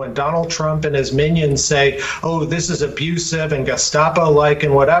today. When Donald Trump and his minions say, oh, this is abusive and Gestapo-like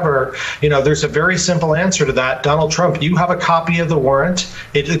and whatever, there's a very simple answer to that. Donald Trump, you have a copy of the warrant.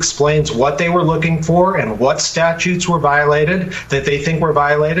 It explains what they were looking for and what statutes were violated that they think were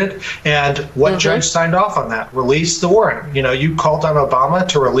violated and what judge signed off on that. Release the warrant. You called on Obama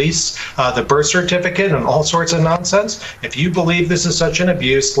to release the birth certificate and all sorts of nonsense. If you believe this is such an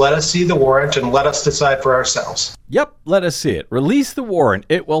abuse, let us see the warrant and let us decide for ourselves. Yep, let us see it. Release the warrant.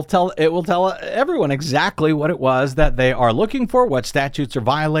 It will tell everyone exactly what it was that they are looking for, what statutes are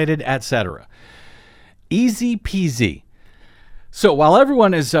violated, etc. Easy peasy. So while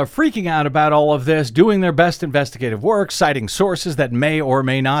everyone is freaking out about all of this, doing their best investigative work, citing sources that may or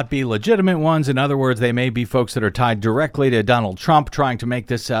may not be legitimate ones, in other words, they may be folks that are tied directly to Donald Trump, trying to make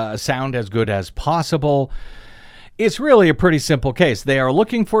this sound as good as possible, it's really a pretty simple case. They are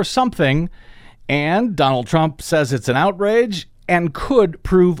looking for something, and Donald Trump says it's an outrage and could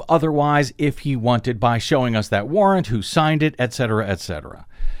prove otherwise if he wanted by showing us that warrant, who signed it, etc., etc.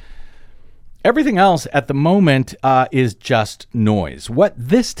 Everything else at the moment is just noise. What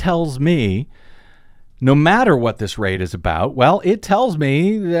this tells me, no matter what this raid is about, well, it tells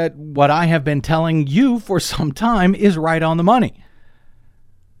me that what I have been telling you for some time is right on the money.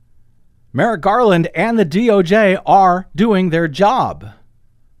 Merrick Garland and the DOJ are doing their job.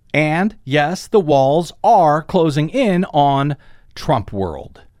 And yes, the walls are closing in on Trump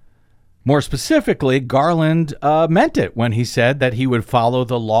world. More specifically, Garland meant it when he said that he would follow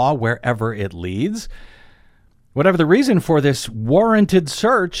the law wherever it leads. Whatever the reason for this warranted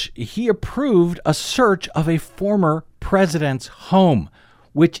search, he approved a search of a former president's home,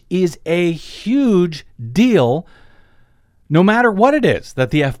 which is a huge deal, no matter what it is that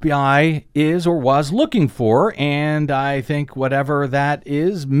the FBI is or was looking for. And I think whatever that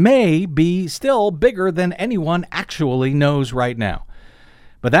is may be still bigger than anyone actually knows right now.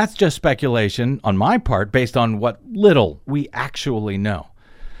 But that's just speculation on my part based on what little we actually know.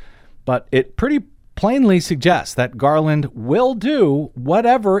 But it pretty plainly suggests that Garland will do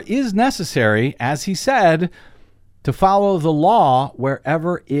whatever is necessary, as he said, to follow the law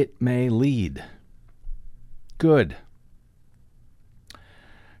wherever it may lead. Good.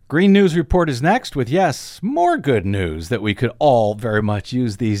 Green News Report is next with, yes, more good news that we could all very much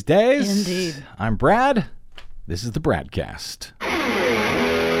use these days. Indeed. I'm Brad. This is the BradCast.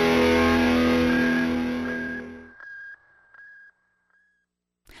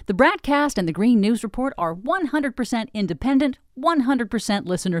 The BradCast and the Green News Report are 100% independent, 100%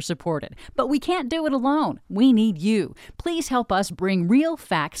 listener-supported. But we can't do it alone. We need you. Please help us bring real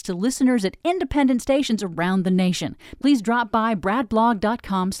facts to listeners at independent stations around the nation. Please drop by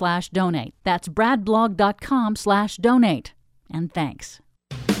bradblog.com/donate. That's bradblog.com/donate. And thanks.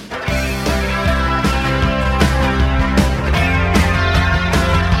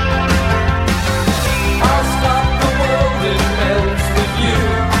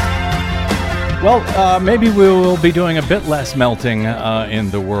 Well, maybe we will be doing a bit less melting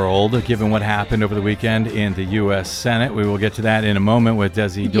in the world, given what happened over the weekend in the U.S. Senate. We will get to that in a moment with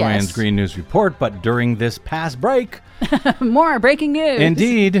Desi Doyen's Green News Report. But during this past break... More breaking news.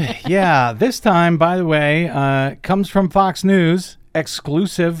 Indeed. Yeah. This time, by the way, comes from Fox News,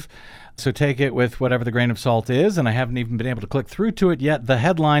 exclusive. So take it with whatever the grain of salt is. And I haven't even been able to click through to it yet. The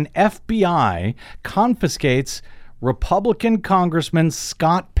headline, FBI confiscates Republican Congressman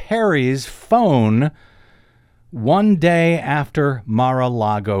Scott Perry's phone one day after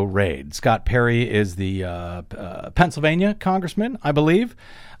Mar-a-Lago raid. Scott Perry is the Pennsylvania congressman, I believe,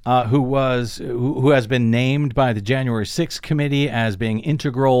 who has been named by the January 6th committee as being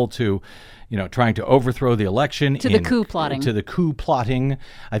integral to, trying to overthrow the election. To the coup plotting.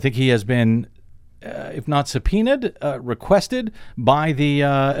 I think he has been, if not subpoenaed, requested by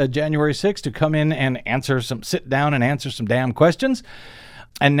the January 6th to come in and sit down and answer some damn questions.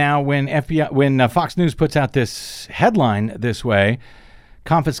 And now when Fox News puts out this headline this way,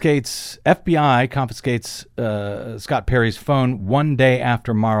 FBI confiscates Scott Perry's phone one day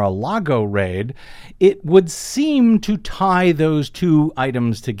after Mar-a-Lago raid, it would seem to tie those two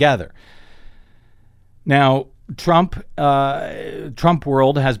items together. Now, Trump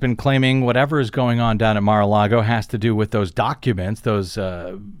world has been claiming whatever is going on down at Mar-a-Lago has to do with those documents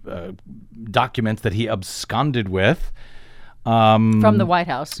that he absconded with. From the White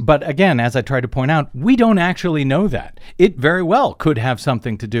House. But again, as I tried to point out, we don't actually know that. It very well could have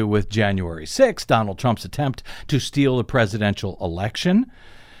something to do with January 6th, Donald Trump's attempt to steal the presidential election,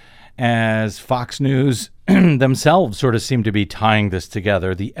 as Fox News themselves sort of seem to be tying this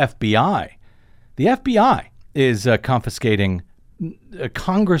together. The FBI is confiscating a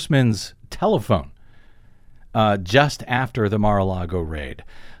congressman's telephone. just after the Mar-a-Lago raid.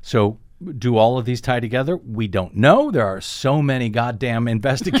 So do all of these tie together? We don't know. There are so many goddamn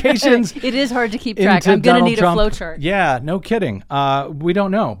investigations. It is hard to keep track. I'm going to need a flowchart. Yeah, no kidding. We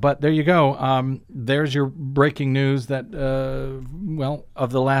don't know, but there you go. There's your breaking news that,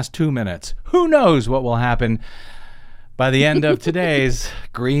 of the last 2 minutes. Who knows what will happen by the end of today's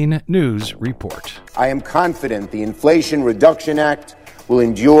Green News Report. I am confident the Inflation Reduction Act will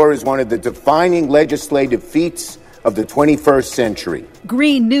endure as one of the defining legislative feats of the 21st century.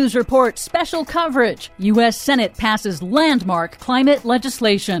 Green News Report special coverage. U.S. Senate passes landmark climate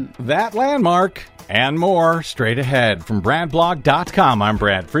legislation. That landmark and more straight ahead from BradBlog.com. I'm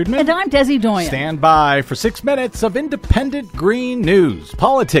Brad Friedman. And I'm Desi Doyen. Stand by for 6 minutes of independent green news,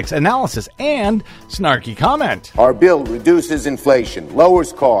 politics, analysis, and snarky comment. Our bill reduces inflation,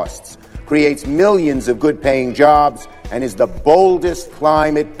 lowers costs, creates millions of good-paying jobs, and is the boldest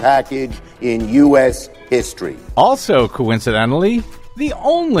climate package in U.S. history. Also, coincidentally, the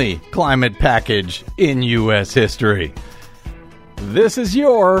only climate package in U.S. history. This is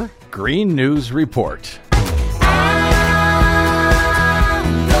your Green News Report.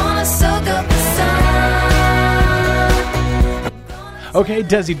 Okay,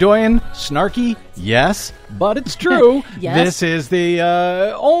 Desi Doyen, snarky, yes, but it's true. Yes. This is the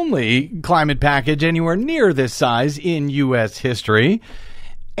only climate package anywhere near this size in U.S. history.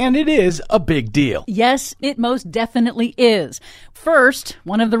 And it is a big deal. Yes, it most definitely is. First,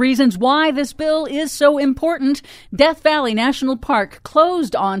 one of the reasons why this bill is so important, Death Valley National Park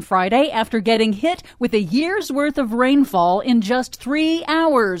closed on Friday after getting hit with a year's worth of rainfall in just 3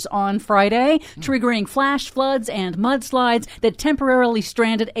 hours on Friday, triggering flash floods and mudslides that temporarily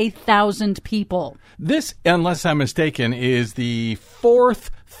stranded 1,000 people. This, unless I'm mistaken, is the 4th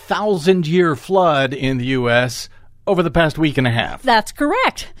 1,000-year flood in the U.S. over the past week and a half. That's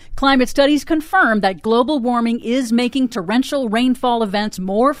correct. Climate studies confirm that global warming is making torrential rainfall events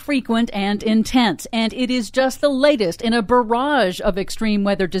more frequent and intense, and it is just the latest in a barrage of extreme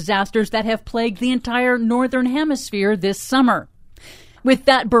weather disasters that have plagued the entire northern hemisphere this summer. With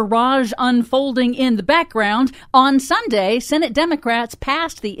that barrage unfolding in the background, on Sunday, Senate Democrats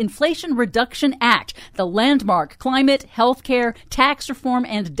passed the Inflation Reduction Act, the landmark climate, healthcare, tax reform,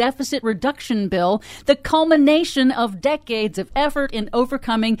 and deficit reduction bill, the culmination of decades of effort in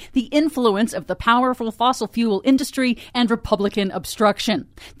overcoming the influence of the powerful fossil fuel industry and Republican obstruction.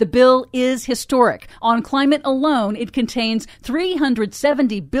 The bill is historic. On climate alone, it contains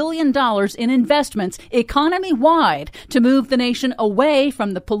 $370 billion in investments economy-wide to move the nation away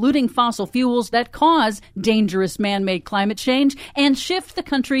from the polluting fossil fuels that cause dangerous man-made climate change and shift the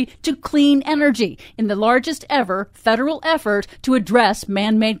country to clean energy in the largest ever federal effort to address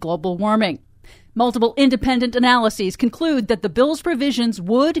man-made global warming. Multiple independent analyses conclude that the bill's provisions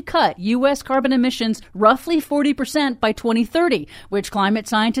would cut U.S. carbon emissions roughly 40% by 2030, which climate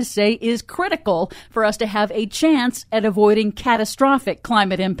scientists say is critical for us to have a chance at avoiding catastrophic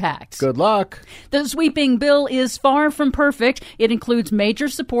climate impacts. Good luck. The sweeping bill is far from perfect. It includes major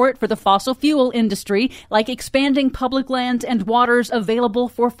support for the fossil fuel industry, like expanding public lands and waters available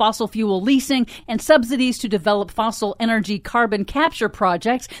for fossil fuel leasing and subsidies to develop fossil energy carbon capture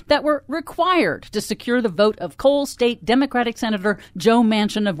projects that were required to secure the vote of Coal State Democratic Senator Joe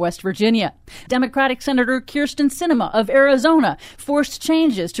Manchin of West Virginia. Democratic Senator Kyrsten Sinema of Arizona forced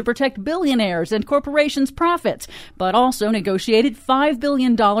changes to protect billionaires and corporations' profits, but also negotiated $5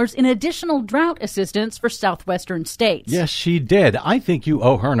 billion in additional drought assistance for southwestern states. Yes, she did. I think you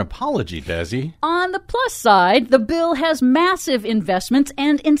owe her an apology, Desi. On the plus side, the bill has massive investments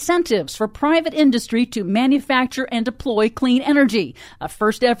and incentives for private industry to manufacture and deploy clean energy, a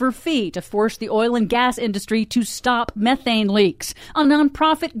first-ever fee to force the oil and gas industry to stop methane leaks, a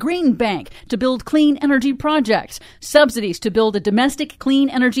nonprofit green bank to build clean energy projects, subsidies to build a domestic clean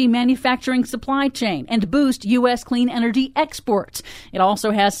energy manufacturing supply chain and boost U.S. clean energy exports. It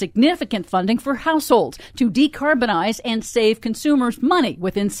also has significant funding for households to decarbonize and save consumers money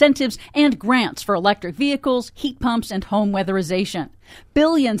with incentives and grants for electric vehicles, heat pumps, and home weatherization.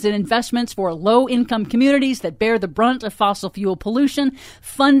 Billions in investments for low-income communities that bear the brunt of fossil fuel pollution,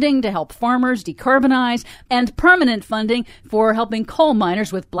 funding to help farmers decarbonize, and permanent funding for helping coal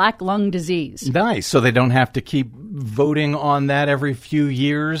miners with black lung disease. Nice. So they don't have to keep voting on that every few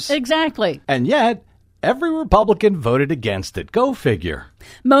years? Exactly. And yet, every Republican voted against it. Go figure.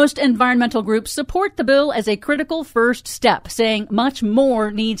 Most environmental groups support the bill as a critical first step, saying much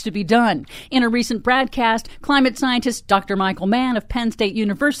more needs to be done. In a recent BradCast, climate scientist Dr. Michael Mann of Penn State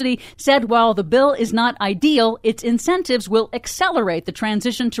University said while the bill is not ideal, its incentives will accelerate the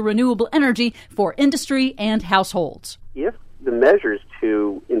transition to renewable energy for industry and households. If the measures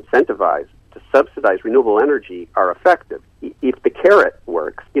to incentivize, to subsidize renewable energy are effective. If the carrot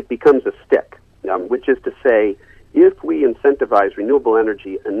works, it becomes a stick, which is to say, if we incentivize renewable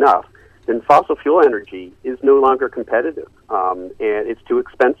energy enough, then fossil fuel energy is no longer competitive, and it's too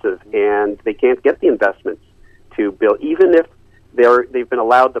expensive, and they can't get the investments to build, even if they've been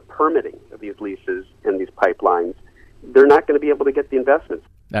allowed the permitting of these leases and these pipelines. They're not going to be able to get the investments.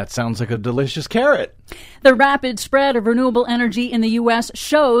 That sounds like a delicious carrot. The rapid spread of renewable energy in the U.S.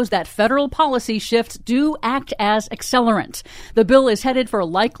 shows that federal policy shifts do act as accelerants. The bill is headed for a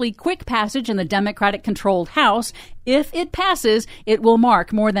likely quick passage in the Democratic-controlled House. If it passes, it will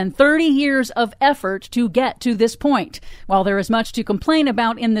mark more than 30 years of effort to get to this point. While there is much to complain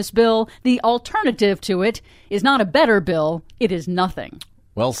about in this bill, the alternative to it is not a better bill. It is nothing.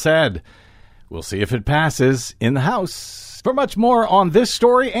 Well said. We'll see if it passes in the House. For much more on this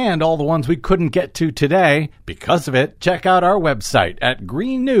story and all the ones we couldn't get to today because of it, check out our website at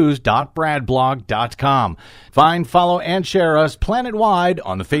greennews.bradblog.com. Find, follow, and share us planet-wide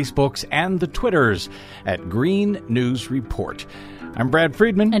on the Facebooks and the Twitters at Green News Report. I'm Brad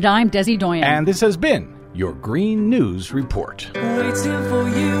Friedman. And I'm Desi Doyen. And this has been your Green News Report. Waiting for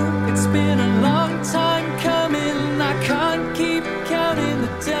you, it's been a long time coming. I can't keep counting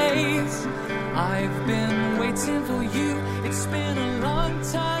the days. I've been waiting for you. It's been a long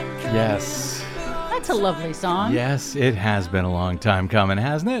time coming. Yes. That's a lovely song. Yes, it has been a long time coming,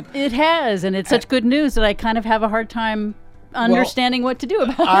 hasn't it? It has, and it's such good news that I kind of have a hard time understanding what to do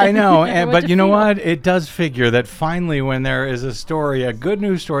about it. I know, but you know what? It does figure that finally when there is a story, a good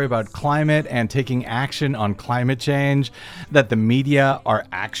news story about climate and taking action on climate change that the media are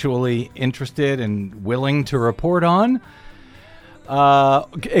actually interested and willing to report on,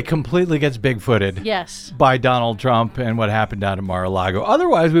 it completely gets big-footed. Yes. By Donald Trump and what happened down at Mar-a-Lago.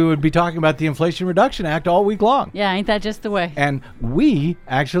 Otherwise, we would be talking about the Inflation Reduction Act all week long. Yeah, ain't that just the way? And we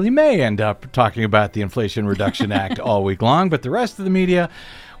actually may end up talking about the Inflation Reduction Act all week long, but the rest of the media,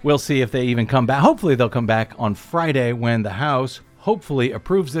 we'll see if they even come back. Hopefully, they'll come back on Friday when the House hopefully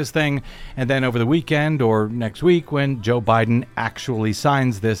approves this thing, and then over the weekend or next week when Joe Biden actually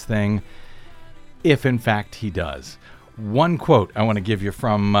signs this thing, if in fact he does. One quote I want to give you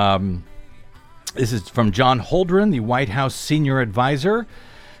from, this is from John Holdren, the White House senior advisor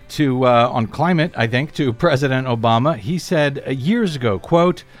to on climate, I think, to President Obama. He said years ago,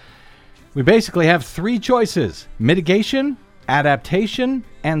 quote, "We basically have three choices: mitigation, adaptation,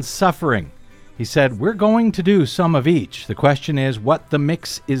 and suffering." He said, "We're going to do some of each. The question is what the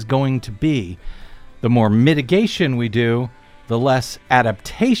mix is going to be. The more mitigation we do, the less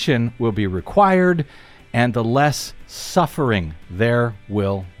adaptation will be required, and the less suffering there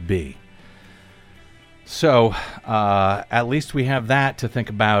will be." So at least we have that to think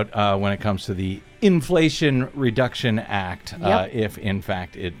about when it comes to the Inflation Reduction Act, if in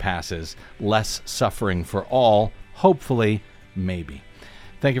fact it passes. Less suffering for all, hopefully, maybe.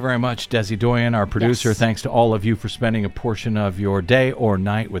 Thank you very much, Desi Doyen, our producer. Yes. Thanks to all of you for spending a portion of your day or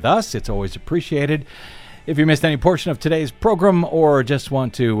night with us. It's always appreciated. If you missed any portion of today's program or just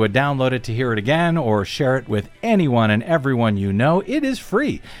want to download it to hear it again or share it with anyone and everyone you know, it is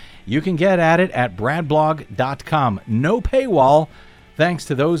free. You can get at it at bradblog.com. No paywall, thanks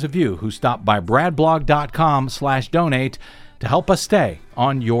to those of you who stopped by bradblog.com/donate to help us stay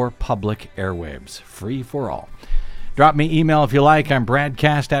on your public airwaves. Free for all. Drop me email if you like. I'm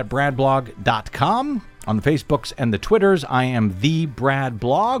BradCast at bradblog.com. On the Facebooks and the Twitters, I am the Brad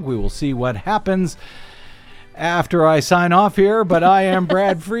Blog. We will see what happens after I sign off here, but I am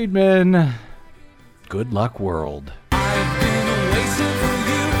Brad Friedman. Good luck, world.